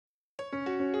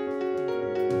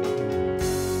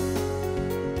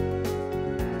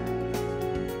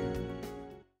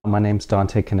My name's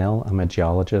Dante Canil. I'm a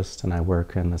geologist and I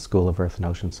work in the School of Earth and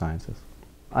Ocean Sciences.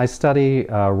 I study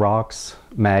rocks,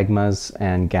 magmas,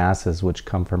 and gases which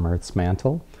come from Earth's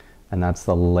mantle, and that's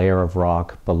the layer of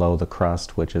rock below the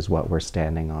crust, which is what we're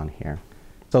standing on here.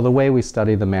 So the way we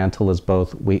study the mantle is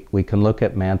both, we can look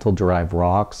at mantle-derived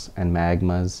rocks and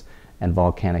magmas and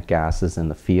volcanic gases in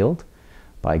the field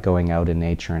by going out in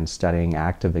nature and studying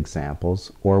active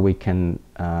examples, or we can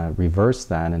reverse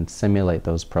that and simulate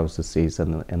those processes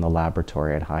in the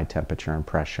laboratory at high temperature and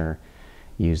pressure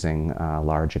using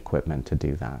large equipment to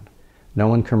do that. No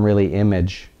one can really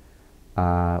image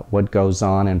what goes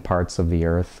on in parts of the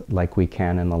Earth like we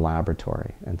can in the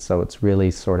laboratory. And so it's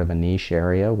really sort of a niche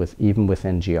area, even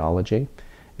within geology.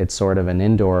 It's sort of an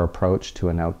indoor approach to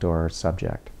an outdoor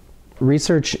subject.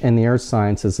 Research in the earth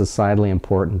science is societally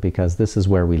important because this is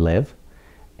where we live,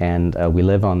 and we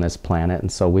live on this planet,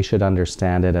 and so we should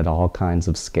understand it at all kinds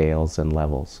of scales and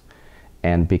levels.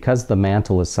 And because the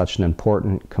mantle is such an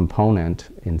important component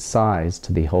in size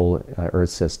to the whole Earth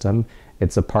system,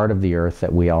 it's a part of the Earth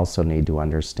that we also need to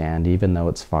understand, even though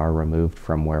it's far removed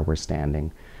from where we're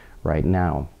standing right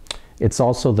now. It's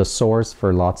also the source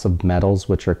for lots of metals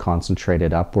which are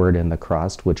concentrated upward in the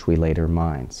crust, which we later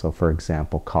mine. So for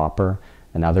example, copper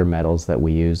and other metals that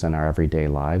we use in our everyday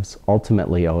lives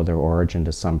ultimately owe their origin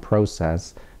to some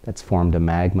process that's formed a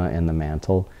magma in the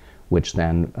mantle, which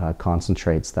then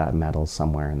concentrates that metal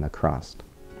somewhere in the crust.